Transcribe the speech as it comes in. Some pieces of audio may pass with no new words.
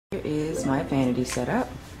Here is my vanity setup.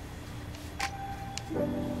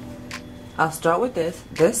 I'll start with this.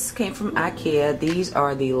 This came from Ikea. These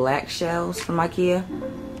are the lac shelves from Ikea.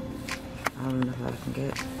 I don't know if I can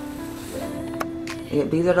get. Yeah,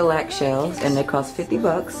 these are the lac shelves and they cost 50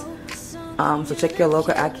 bucks. So check your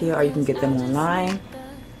local Ikea or you can get them online.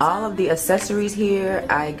 All of the accessories here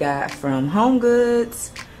I got from Home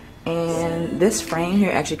Goods. And this frame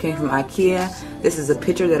here actually came from Ikea. This is a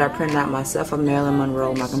picture that I printed out myself of Marilyn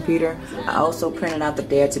Monroe on my computer. I also printed out the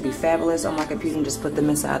Dare to Be Fabulous on my computer and just put them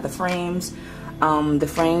inside the frames. The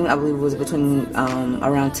frame I believe was between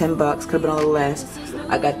around 10 bucks, could have been a little less.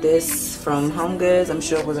 I got this from Home Goods. I'm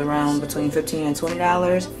sure it was around between $15 and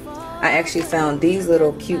 $20. I actually found these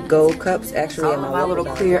little cute gold cups actually in my little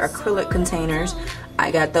clear acrylic containers. I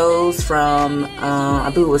got those from, I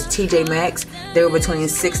believe it was TJ Maxx. They were between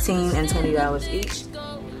 $16 and $20 each.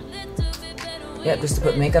 Yep, just to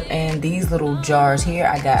put makeup in. These little jars here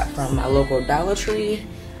I got from my local Dollar Tree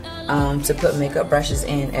to put makeup brushes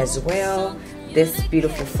in as well. This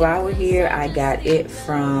beautiful flower here, I got it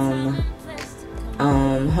from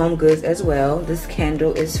Home Goods as well. This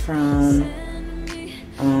candle is from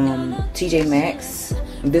TJ Maxx.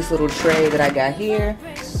 This little tray that I got here,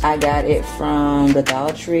 I got it from the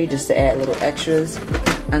Dollar Tree just to add little extras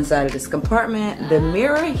inside of this compartment. The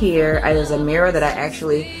mirror here is a mirror that I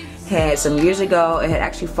actually had some years ago. It had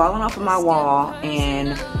actually fallen off of my wall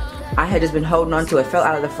and I had just been holding on to it. It fell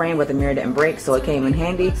out of the frame but the mirror didn't break, so it came in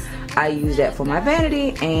handy. I used that for my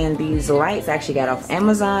vanity. And these lights I actually got off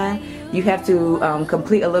Amazon. You have to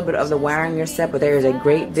complete a little bit of the wiring yourself, but there is a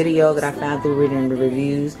great video that I found through reading the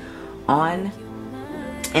reviews on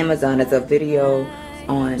Amazon. It's a video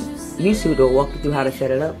on YouTube to walk you through how to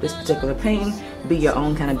set it up. This particular painting, Be Your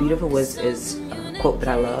Own Kind of Beautiful, is a quote that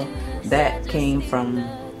I love. That came from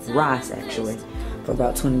Ross actually for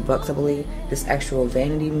about 20 bucks I believe. This actual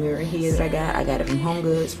vanity mirror here that I got it from Home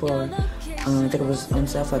Goods for I think it was on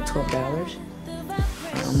sale for like $12.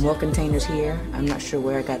 More containers here. I'm not sure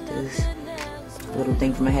where I got this little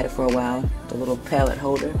thing from. I had it for a while. The little palette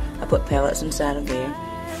holder. I put palettes inside of there.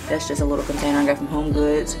 That's just a little container I got from Home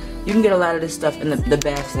Goods. You can get a lot of this stuff in the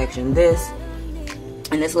bath section. This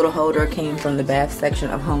and this little holder came from the bath section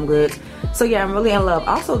of Home Goods. So yeah, I'm really in love.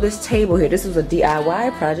 Also this table here, this was a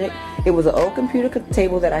DIY project. It was an old computer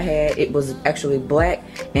table that I had. It was actually black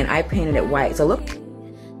and I painted it white. So look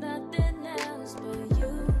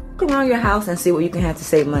around your house and see what you can have to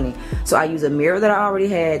save money. So I used a mirror that I already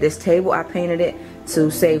had. This table, I painted it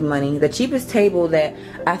to save money. The cheapest table that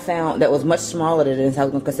I found that was much smaller than this I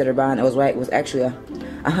was going to consider buying, it was white, was actually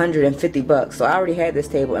 150 bucks. So I already had this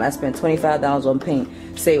table and I spent $25 on paint.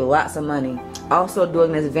 Saved lots of money. Also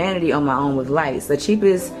doing this vanity on my own with lights. The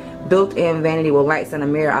cheapest built-in vanity with lights and a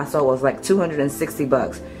mirror I saw was like 260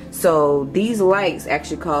 bucks. So these lights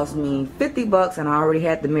actually cost me 50 bucks and I already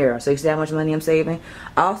had the mirror. So you see how much money I'm saving?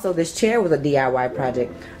 Also, this chair was a DIY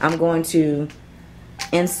project. I'm going to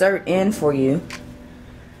insert in for you.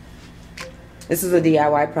 This is a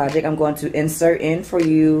DIY project. I'm going to insert in for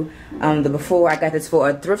you the before. I got this for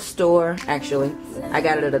a thrift store actually. I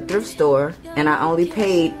got it at a thrift store and I only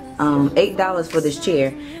paid $8 for this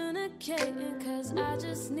chair.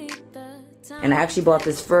 And I actually bought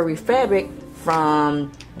this furry fabric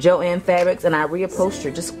from Joann Fabrics and I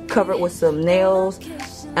reupholstered, just cover it with some nails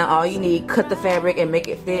and all you need, cut the fabric and make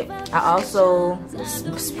it fit. I also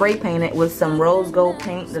spray painted with some rose gold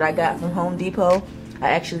paint that I got from Home Depot. I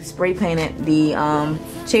actually spray painted the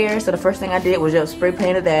chair. So the first thing I did was just spray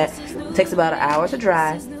painted that. It takes about an hour to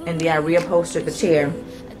dry and then I reupholstered the chair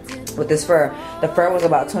with this fur. The fur was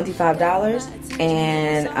about $25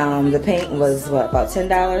 and the paint was what, about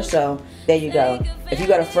 $10. So there you go. If you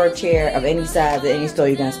got a fur chair of any size at any store,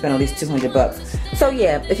 you're gonna spend at least 200 bucks. So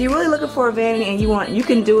yeah, if you're really looking for a vanity and you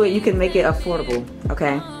can do it, you can make it affordable,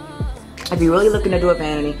 okay? If you're really looking to do a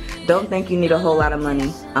vanity, don't think you need a whole lot of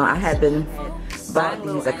money. I had been bought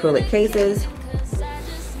these acrylic cases.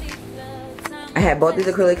 I had bought these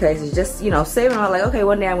acrylic cases just, you know, saving on like, okay,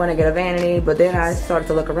 one day I'm going to get a vanity. But then I started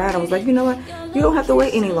to look around. I was like, you know what? You don't have to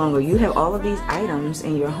wait any longer. You have all of these items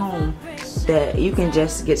in your home that you can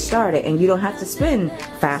just get started. And you don't have to spend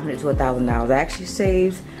 $500 to $1,000. I actually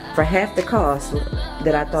saved for half the cost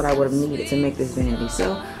that I thought I would have needed to make this vanity.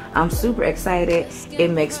 So I'm super excited.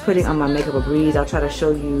 It makes putting on my makeup a breeze. I'll try to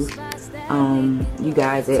show you you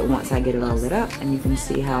guys it once I get it all lit up. And you can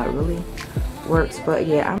see how it really works. But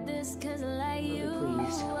yeah, I'm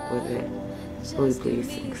with it. Really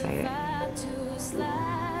pleased and excited.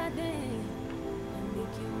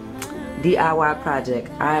 DIY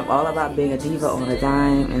project. I am all about being a diva on a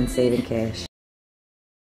dime and saving cash.